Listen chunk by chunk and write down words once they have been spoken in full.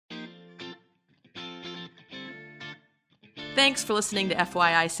Thanks for listening to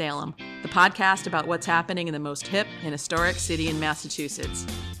FYI Salem, the podcast about what's happening in the most hip and historic city in Massachusetts.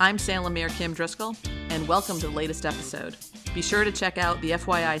 I'm Salem Mayor Kim Driscoll, and welcome to the latest episode. Be sure to check out the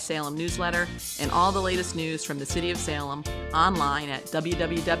FYI Salem newsletter and all the latest news from the City of Salem online at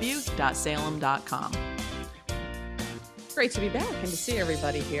www.salem.com. Great to be back and to see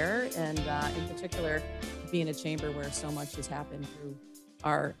everybody here, and in particular, be in a chamber where so much has happened through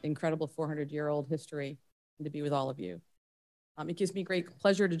our incredible 400-year-old history, and to be with all of you. It gives me great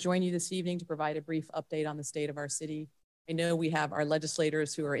pleasure to join you this evening to provide a brief update on the state of our city. I know we have our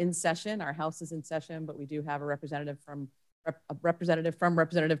legislators who are in session, our House is in session, but we do have a representative from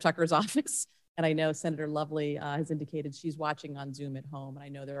Representative Tucker's office. And I know Senator Lovely has indicated she's watching on Zoom at home. And I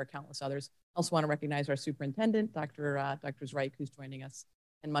know there are countless others. I also want to recognize our superintendent, Dr. Reich, who's joining us,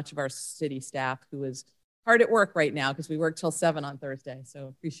 and much of our city staff who is hard at work right now because we work till 7 on Thursday. So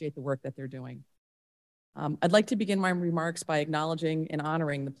appreciate the work that they're doing. I'd like to begin my remarks by acknowledging and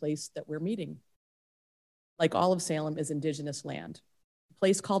honoring the place that we're meeting. Like all of Salem is Indigenous land, a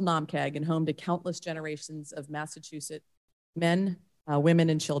place called Namkag and home to countless generations of Massachusetts men, women,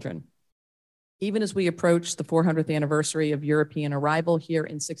 and children. Even as we approach the 400th anniversary of European arrival here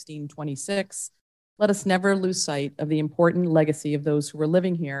in 1626, let us never lose sight of the important legacy of those who were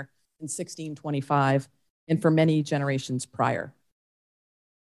living here in 1625 and for many generations prior.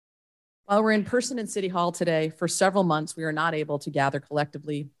 While we're in person in City Hall today, for several months, we were not able to gather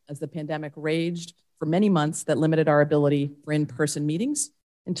collectively as the pandemic raged for many months that limited our ability for in-person meetings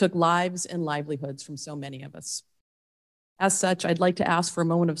and took lives and livelihoods from so many of us. As such, I'd like to ask for a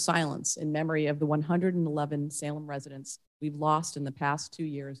moment of silence in memory of the 111 Salem residents we've lost in the past 2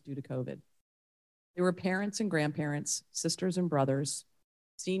 years due to COVID. They were parents and grandparents, sisters and brothers,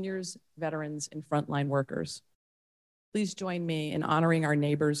 seniors, veterans, and frontline workers. Please join me in honoring our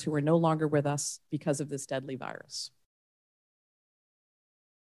neighbors who are no longer with us because of this deadly virus.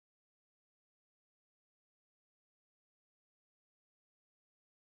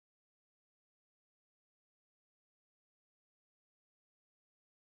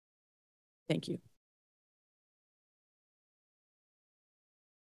 Thank you.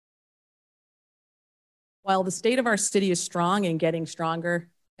 While the state of our city is strong and getting stronger,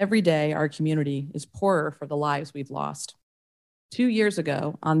 every day our community is poorer for the lives we've lost. 2 years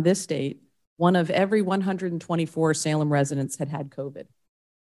ago, on this date, one of every 124 Salem residents had had COVID.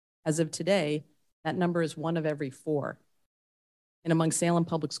 As of today, that number is 1 of every 4. And among Salem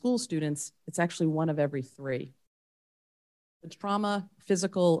public school students, it's actually 1 of every 3. The trauma,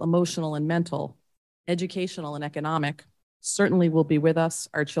 physical, emotional, and mental, educational, and economic, certainly will be with us,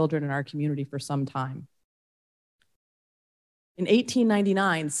 our children, and our community for some time. In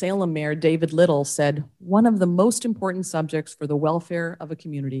 1899, Salem Mayor David Little said, "One of the most important subjects for the welfare of a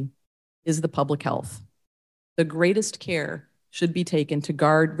community is the public health. The greatest care should be taken to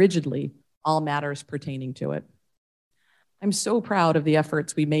guard rigidly all matters pertaining to it." I'm so proud of the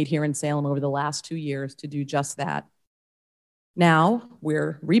efforts we made here in Salem over the last 2 years to do just that. Now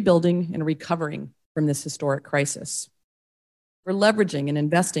we're rebuilding and recovering from this historic crisis. We're leveraging and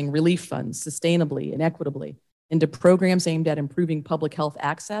investing relief funds sustainably and equitably into programs aimed at improving public health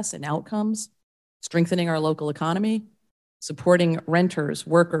access and outcomes, strengthening our local economy, supporting renters,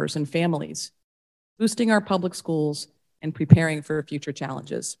 workers, and families, boosting our public schools, and preparing for future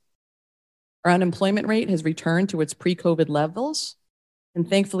challenges. Our unemployment rate has returned to its pre-COVID levels, and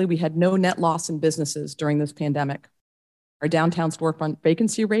thankfully we had no net loss in businesses during this pandemic. Our downtown storefront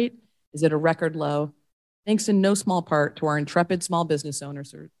vacancy rate is at a record low, thanks in no small part to our intrepid small business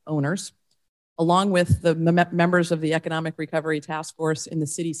owners, along with the members of the Economic Recovery Task Force and the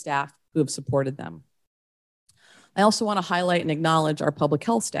city staff who have supported them. I also want to highlight and acknowledge our public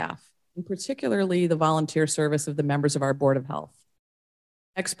health staff, and particularly the volunteer service of the members of our Board of Health.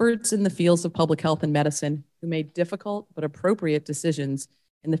 Experts in the fields of public health and medicine who made difficult but appropriate decisions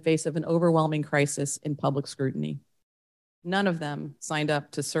in the face of an overwhelming crisis in public scrutiny. None of them signed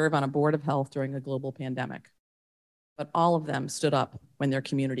up to serve on a Board of Health during a global pandemic, but all of them stood up when their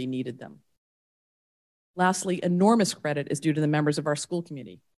community needed them. Lastly, enormous credit is due to the members of our school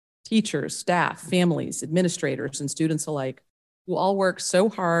community, teachers, staff, families, administrators, and students alike, who all work so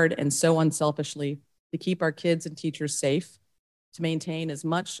hard and so unselfishly to keep our kids and teachers safe, to maintain as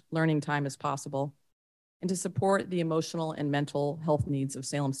much learning time as possible, and to support the emotional and mental health needs of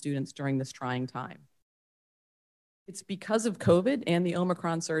Salem students during this trying time. It's because of COVID and the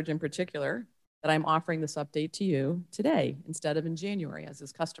Omicron surge in particular that I'm offering this update to you today instead of in January, as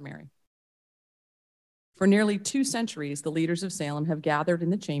is customary. For nearly 2 centuries, the leaders of Salem have gathered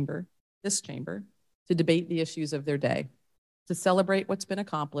in this chamber, to debate the issues of their day, to celebrate what's been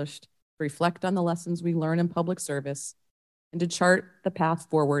accomplished, to reflect on the lessons we learn in public service, and to chart the path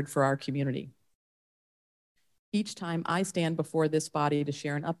forward for our community. Each time I stand before this body to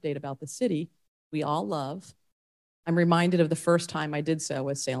share an update about the city we all love, I'm reminded of the first time I did so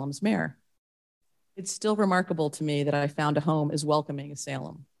as Salem's mayor. It's still remarkable to me that I found a home as welcoming as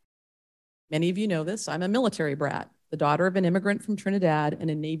Salem. Many of you know this. I'm a military brat, the daughter of an immigrant from Trinidad and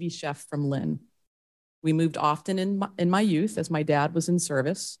a Navy chef from Lynn. We moved often in my youth as my dad was in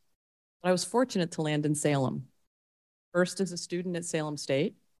service, but I was fortunate to land in Salem. First as a student at Salem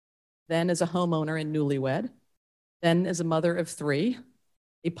State, then as a homeowner and newlywed, then as a mother of 3,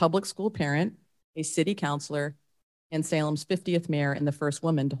 a public school parent, a city councilor, and Salem's 50th mayor and the first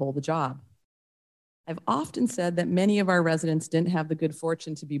woman to hold the job. I've often said that many of our residents didn't have the good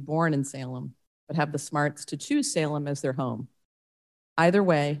fortune to be born in Salem, but have the smarts to choose Salem as their home. Either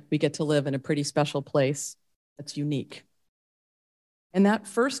way, we get to live in a pretty special place that's unique. And that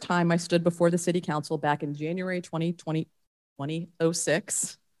first time I stood before the city council back in January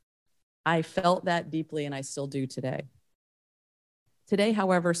 2006, I felt that deeply, and I still do today. Today,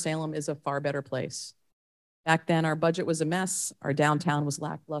 however, Salem is a far better place. Back then, our budget was a mess, our downtown was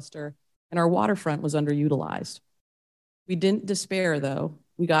lackluster, and our waterfront was underutilized. We didn't despair, though.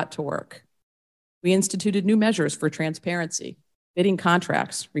 We got to work. We instituted new measures for transparency, bidding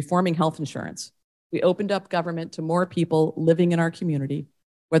contracts, reforming health insurance. We opened up government to more people living in our community,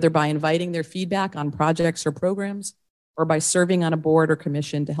 whether by inviting their feedback on projects or programs, or by serving on a board or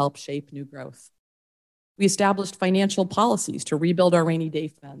commission to help shape new growth. We established financial policies to rebuild our rainy day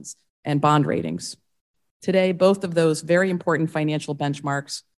funds and bond ratings. Today, both of those very important financial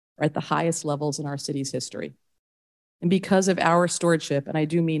benchmarks are at the highest levels in our city's history. And because of our stewardship, and I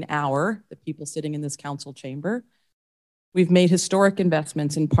do mean our, the people sitting in this council chamber, we've made historic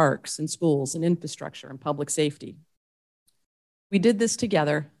investments in parks and schools and infrastructure and public safety. We did this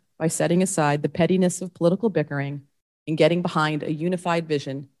together by setting aside the pettiness of political bickering and getting behind a unified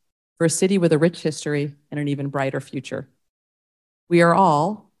vision for a city with a rich history and an even brighter future. We are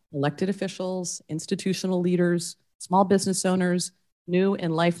all elected officials, institutional leaders, small business owners, new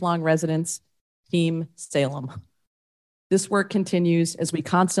and lifelong residents, Team Salem. This work continues as we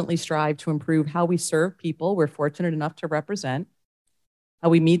constantly strive to improve how we serve people we're fortunate enough to represent, how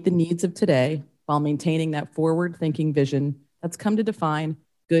we meet the needs of today while maintaining that forward-thinking vision that's come to define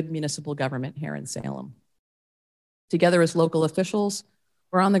good municipal government here in Salem. Together as local officials,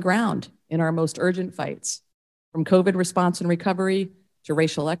 we're on the ground in our most urgent fights, from COVID response and recovery to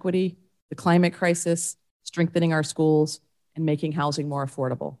racial equity, the climate crisis, strengthening our schools, and making housing more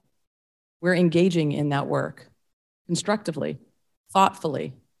affordable. We're engaging in that work constructively,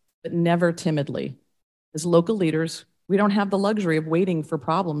 thoughtfully, but never timidly. As local leaders, we don't have the luxury of waiting for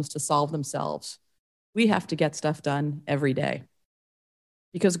problems to solve themselves. We have to get stuff done every day.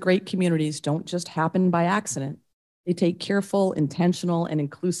 Because great communities don't just happen by accident. They take careful, intentional, and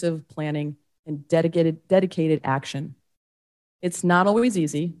inclusive planning and dedicated action. It's not always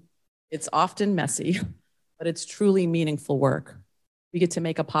easy. It's often messy, but it's truly meaningful work. We get to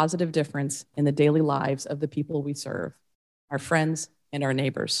make a positive difference in the daily lives of the people we serve, our friends and our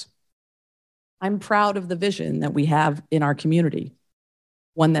neighbors. I'm proud of the vision that we have in our community,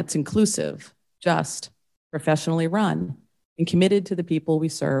 one that's inclusive, just, professionally run, and committed to the people we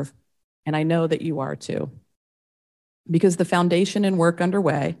serve, and I know that you are too. Because the foundation and work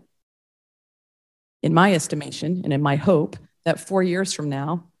underway, in my estimation and in my hope, that 4 years from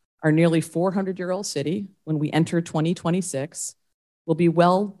now, our nearly 400-year-old city, when we enter 2026, will be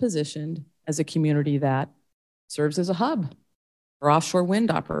well positioned as a community that serves as a hub for offshore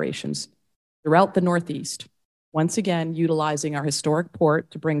wind operations throughout the Northeast, once again utilizing our historic port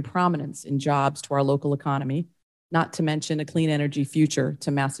to bring prominence in jobs to our local economy, not to mention a clean energy future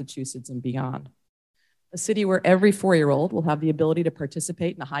to Massachusetts and beyond. A city where every 4-year-old will have the ability to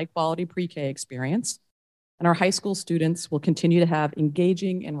participate in a high-quality pre-K experience, and our high school students will continue to have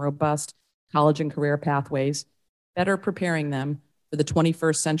engaging and robust college and career pathways, better preparing them for the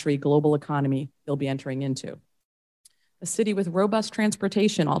 21st century global economy they'll be entering into. A city with robust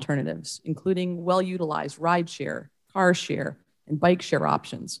transportation alternatives, including well-utilized rideshare, car share, and bike share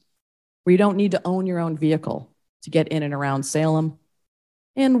options, where you don't need to own your own vehicle to get in and around Salem,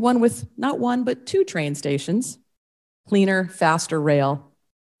 and one with not one, but 2 train stations, cleaner, faster rail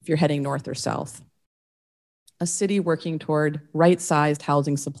if you're heading north or south. A city working toward right-sized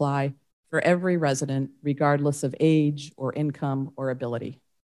housing supply for every resident, regardless of age or income or ability.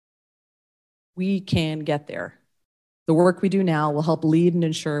 We can get there. The work we do now will help lead and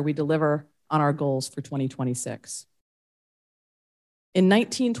ensure we deliver on our goals for 2026. In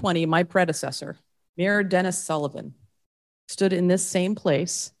 1920, my predecessor, Mayor Dennis Sullivan, stood in this same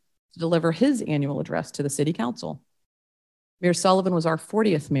place to deliver his annual address to the City Council. Mayor Sullivan was our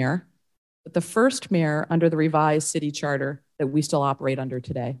 40th mayor, but the first mayor under the revised city charter that we still operate under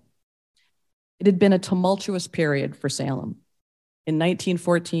today. It had been a tumultuous period for Salem. In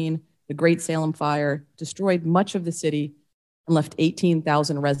 1914, the Great Salem Fire destroyed much of the city and left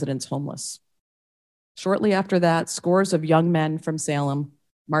 18,000 residents homeless. Shortly after that, scores of young men from Salem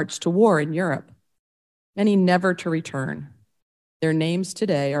marched to war in Europe, many never to return. Their names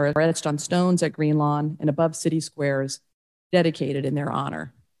today are etched on stones at Green Lawn and above city squares, dedicated in their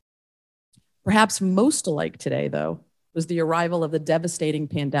honor. Perhaps most alike today, though, was the arrival of the devastating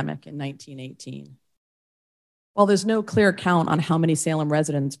pandemic in 1918. While there's no clear count on how many Salem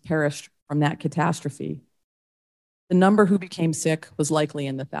residents perished from that catastrophe, the number who became sick was likely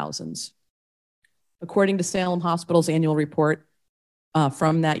in the thousands. According to Salem Hospital's annual report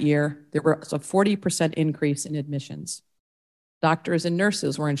from that year, there was a 40% increase in admissions. Doctors and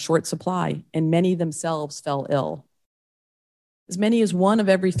nurses were in short supply, and many themselves fell ill. As many as 1 of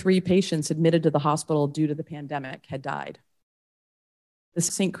every 3 patients admitted to the hospital due to the pandemic had died. The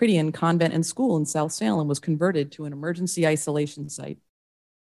St. Credian Convent and School in South Salem was converted to an emergency isolation site,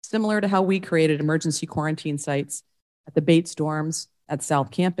 similar to how we created emergency quarantine sites at the Bates dorms at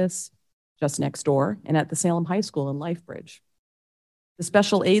South Campus, just next door, and at the Salem High School in Lifebridge. The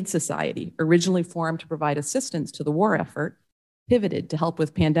Special Aid Society, originally formed to provide assistance to the war effort, pivoted to help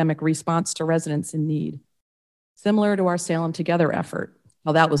with pandemic response to residents in need, similar to our Salem Together effort,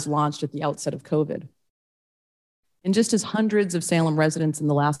 how that was launched at the outset of COVID. And just as hundreds of Salem residents in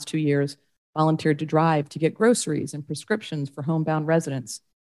the last 2 years volunteered to drive to get groceries and prescriptions for homebound residents,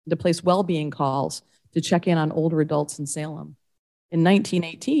 and to place well-being calls to check in on older adults in Salem. In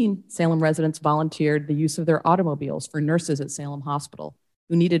 1918, Salem residents volunteered the use of their automobiles for nurses at Salem Hospital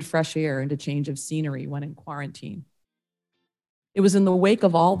who needed fresh air and a change of scenery when in quarantine. It was in the wake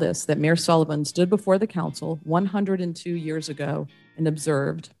of all this that Mayor Sullivan stood before the council 102 years ago and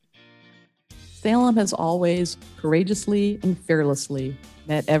observed, Salem has always courageously and fearlessly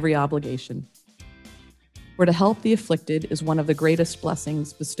met every obligation. For to help the afflicted is one of the greatest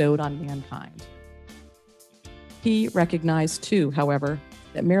blessings bestowed on mankind. He recognized too, however,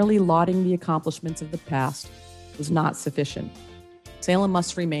 that merely lauding the accomplishments of the past was not sufficient. Salem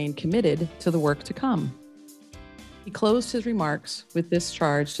must remain committed to the work to come. He closed his remarks with this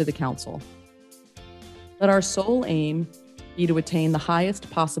charge to the council. Let our sole aim be to attain the highest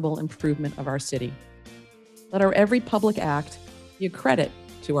possible improvement of our city. Let our every public act be a credit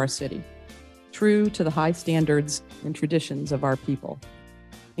to our city, true to the high standards and traditions of our people,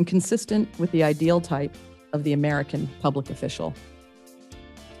 and consistent with the ideal type of the American public official.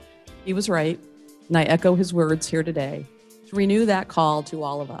 He was right, and I echo his words here today to renew that call to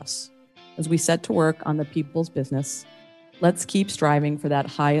all of us. As we set to work on the people's business, let's keep striving for that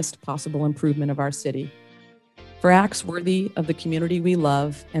highest possible improvement of our city, for acts worthy of the community we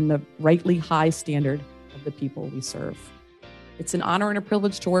love and the rightly high standard of the people we serve. It's an honor and a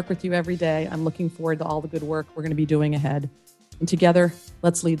privilege to work with you every day. I'm looking forward to all the good work we're going to be doing ahead. And together,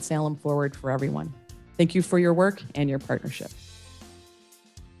 let's lead Salem forward for everyone. Thank you for your work and your partnership.